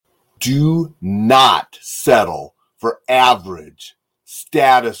Do not settle for average,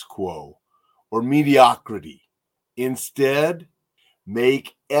 status quo, or mediocrity. Instead,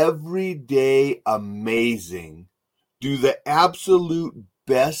 make every day amazing. Do the absolute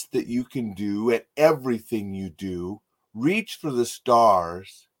best that you can do at everything you do. Reach for the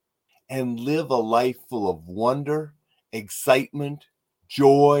stars and live a life full of wonder, excitement,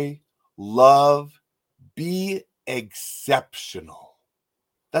 joy, love. Be exceptional.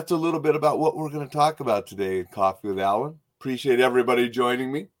 That's a little bit about what we're going to talk about today in Coffee with Alain. Appreciate everybody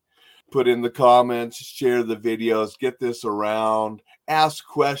joining me. Put in the comments, share the videos, get this around, ask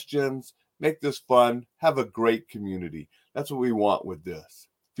questions, make this fun, have a great community. That's what we want with this.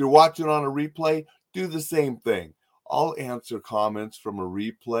 If you're watching on a replay, do the same thing. I'll answer comments from a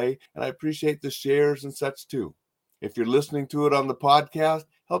replay, and I appreciate the shares and such too. If you're listening to it on the podcast,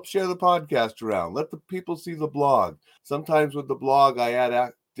 help share the podcast around. Let the people see the blog. Sometimes with the blog, I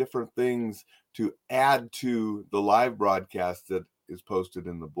add different things to add to the live broadcast that is posted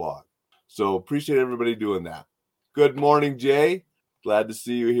in the blog. So appreciate everybody doing that. Good morning, Jay. Glad to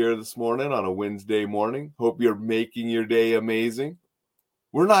see you here this morning on a Wednesday morning. Hope you're making your day amazing.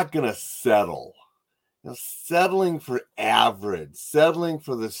 We're not going to settle. Settling for average, settling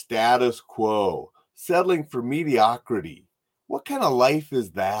for the status quo, settling for mediocrity. What kind of life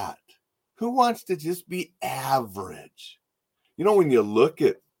is that? Who wants to just be average? You know, when you look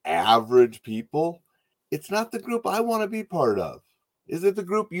at average people, it's not the group I want to be part of. Is it the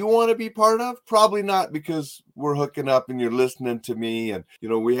group you want to be part of? Probably not, because we're hooking up and you're listening to me and,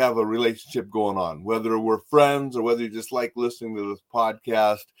 we have a relationship going on, whether we're friends or whether you just like listening to this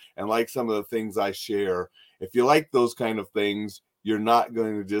podcast and like some of the things I share. If you like those kind of things, you're not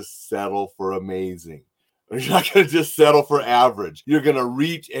going to just settle for amazing. Or you're not going to just settle for average. You're going to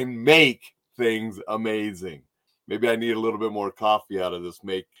reach and make things amazing. Maybe I need a little bit more coffee out of this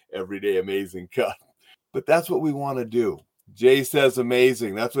make everyday amazing cup. But that's what we want to do. Jay says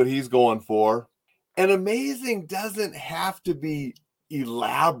amazing. That's what he's going for. And amazing doesn't have to be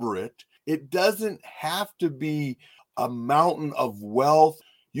elaborate. It doesn't have to be a mountain of wealth.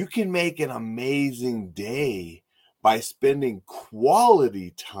 You can make an amazing day by spending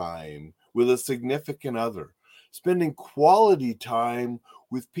quality time with a significant other, spending quality time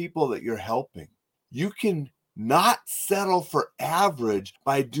with people that you're helping. You can not settle for average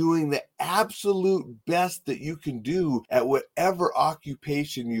by doing the absolute best that you can do at whatever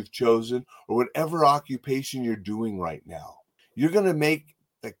occupation you've chosen or whatever occupation you're doing right now. You're going to make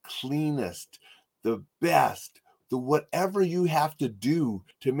the cleanest, the best, the whatever you have to do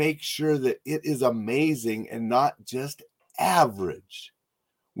to make sure that it is amazing and not just average.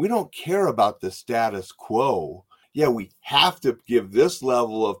 We don't care about the status quo. Yeah, we have to give this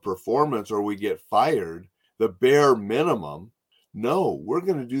level of performance or we get fired. The bare minimum. No, we're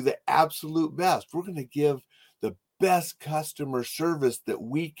going to do the absolute best. We're going to give the best customer service that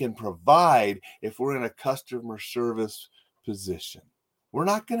we can provide if we're in a customer service position. We're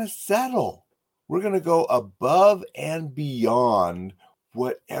not going to settle. We're going to go above and beyond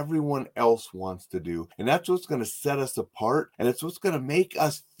what everyone else wants to do. And that's what's going to set us apart. And it's what's going to make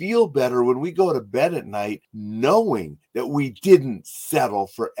us feel better when we go to bed at night, knowing that we didn't settle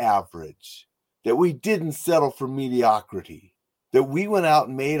for average, that we didn't settle for mediocrity, that we went out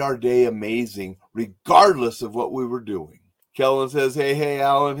and made our day amazing regardless of what we were doing. Kellen says, hey,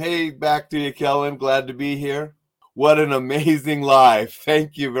 Alain. Hey, back to you, Kellen. Glad to be here. What an amazing live.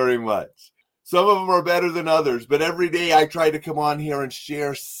 Thank you very much. Some of them are better than others, but every day I try to come on here and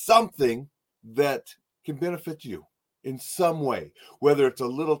share something that can benefit you in some way, whether it's a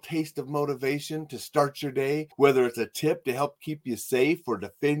little taste of motivation to start your day, whether it's a tip to help keep you safe or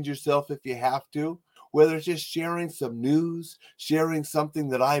defend yourself if you have to, whether it's just sharing some news, sharing something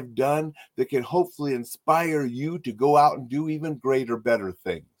that I've done that can hopefully inspire you to go out and do even greater, better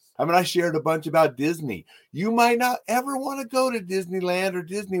things. I mean, I shared a bunch about Disney. You might not ever want to go to Disneyland or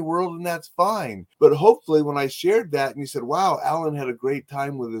Disney World, and that's fine. But hopefully when I shared that and you said, wow, Alain had a great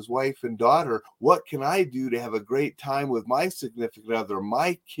time with his wife and daughter, what can I do to have a great time with my significant other,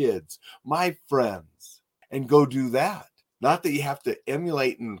 my kids, my friends, and go do that? Not that you have to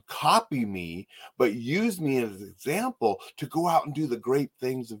emulate and copy me, but use me as an example to go out and do the great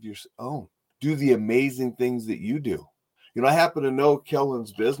things of your own. Do the amazing things that you do. I happen to know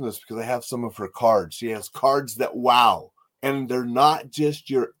Kellen's business because I have some of her cards. She has cards that wow. And they're not just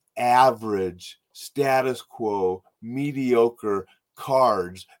your average, status quo, mediocre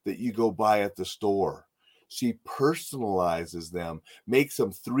cards that you go buy at the store. She personalizes them, makes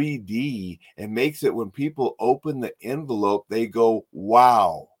them 3D, and makes it when people open the envelope, they go,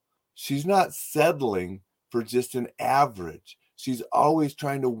 wow. She's not settling for just an average. She's always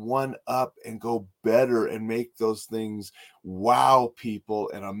trying to one up and go better and make those things wow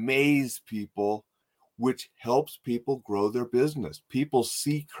people and amaze people, which helps people grow their business. People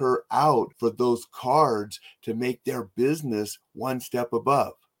seek her out for those cards to make their business one step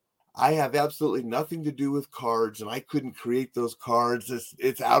above. I have absolutely nothing to do with cards, and I couldn't create those cards.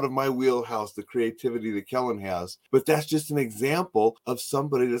 It's out of my wheelhouse, the creativity that Kellen has. But that's just an example of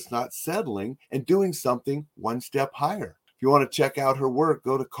somebody that's not settling and doing something one step higher. If you want to check out her work,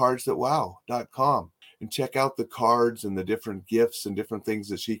 go to cardsthatwow.com and check out the cards and the different gifts and different things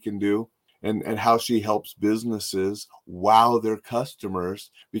that she can do. And how she helps businesses wow their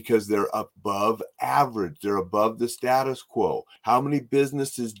customers because they're above average. They're above the status quo. How many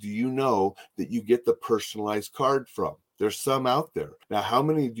businesses do you know that you get the personalized card from? There's some out there. Now, how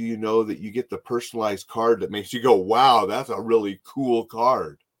many do you know that you get the personalized card that makes you go, wow, that's a really cool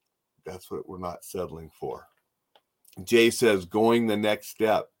card? That's what we're not settling for. Jay says, going the next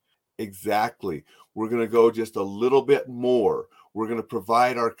step. Exactly. We're going to go just a little bit more. We're going to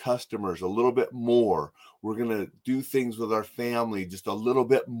provide our customers a little bit more. We're going to do things with our family just a little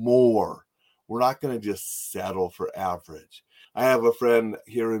bit more. We're not going to just settle for average. I have a friend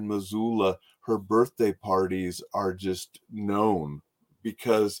here in Missoula. Her birthday parties are just known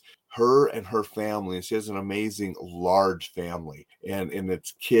because her and her family, she has an amazing large family, and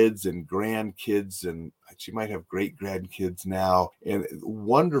it's kids and grandkids, and she might have great grandkids now, and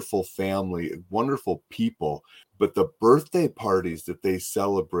wonderful family, wonderful people. But the birthday parties that they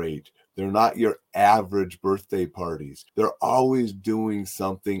celebrate, they're not your average birthday parties. They're always doing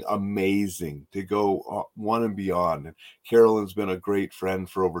something amazing to go one and beyond. And Carolyn's been a great friend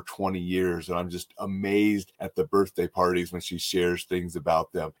for over 20 years, and I'm just amazed at the birthday parties when she shares things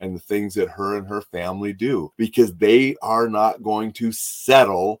about them and the things that her and her family do, because they are not going to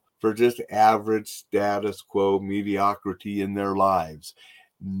settle for just average status quo mediocrity in their lives.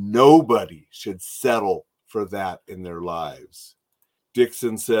 Nobody should settle for that in their lives.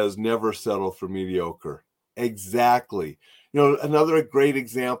 Dixon says, never settle for mediocre. Exactly. Another great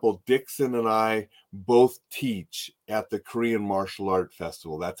example, Dixon and I both teach at the Korean Martial Art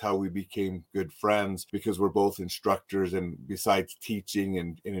Festival. That's how we became good friends, because we're both instructors, and besides teaching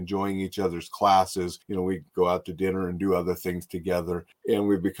and enjoying each other's classes, we go out to dinner and do other things together, and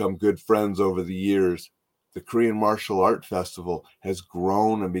we've become good friends over the years. The Korean Martial Art Festival has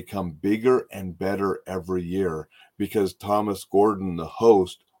grown and become bigger and better every year because Thomas Gordon, the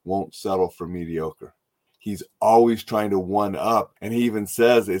host, won't settle for mediocre. He's always trying to one up. And he even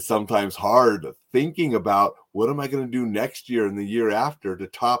says it's sometimes hard thinking about, what am I going to do next year and the year after to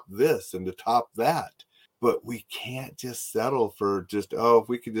top this and to top that? But we can't just settle for just, if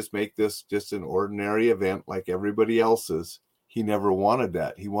we could just make this just an ordinary event like everybody else's. He never wanted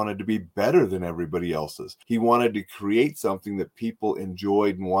that. He wanted to be better than everybody else's. He wanted to create something that people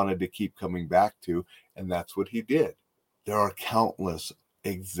enjoyed and wanted to keep coming back to. And that's what he did. There are countless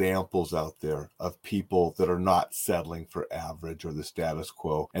examples out there of people that are not settling for average or the status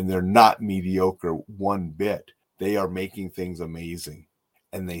quo, and they're not mediocre one bit. They are making things amazing,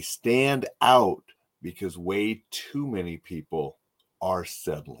 and they stand out because way too many people are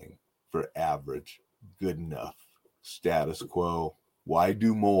settling for average, good enough, status quo. Why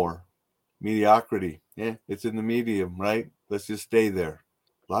do more? Mediocrity. It's in the medium, right? Let's just stay there.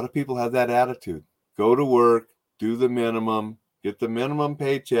 A lot of people have that attitude. Go to work, do the minimum, get the minimum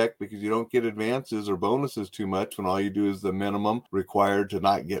paycheck, because you don't get advances or bonuses too much when all you do is the minimum required to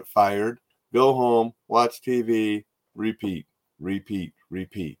not get fired. Go home, watch TV, repeat, repeat,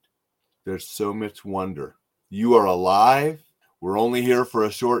 repeat. There's so much wonder. You are alive. We're only here for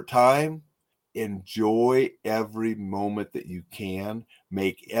a short time. Enjoy every moment that you can.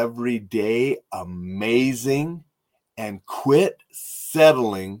 Make every day amazing, and quit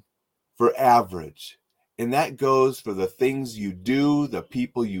settling for average. And that goes for the things you do, the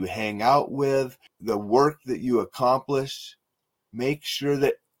people you hang out with, the work that you accomplish. Make sure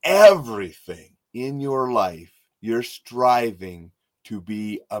that everything in your life, you're striving to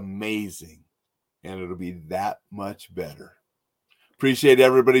be amazing, and it'll be that much better. Appreciate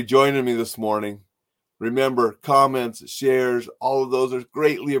everybody joining me this morning. Remember, comments, shares, all of those are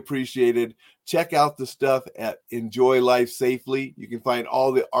greatly appreciated. Check out the stuff at Enjoy Life Safely. You can find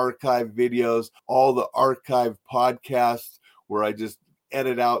all the archive videos, all the archive podcasts where I just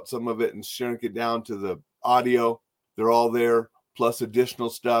edit out some of it and shrink it down to the audio. They're all there, plus additional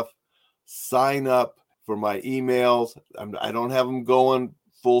stuff. Sign up for my emails. I don't have them going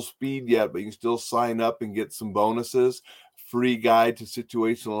full speed yet, but you can still sign up and get some bonuses. Free guide to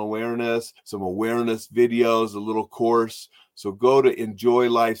situational awareness, some awareness videos, a little course. So go to Enjoy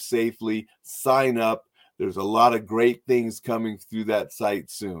Life Safely, sign up. There's a lot of great things coming through that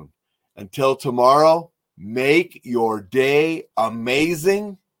site soon. Until tomorrow, make your day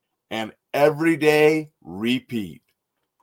amazing and every day repeat.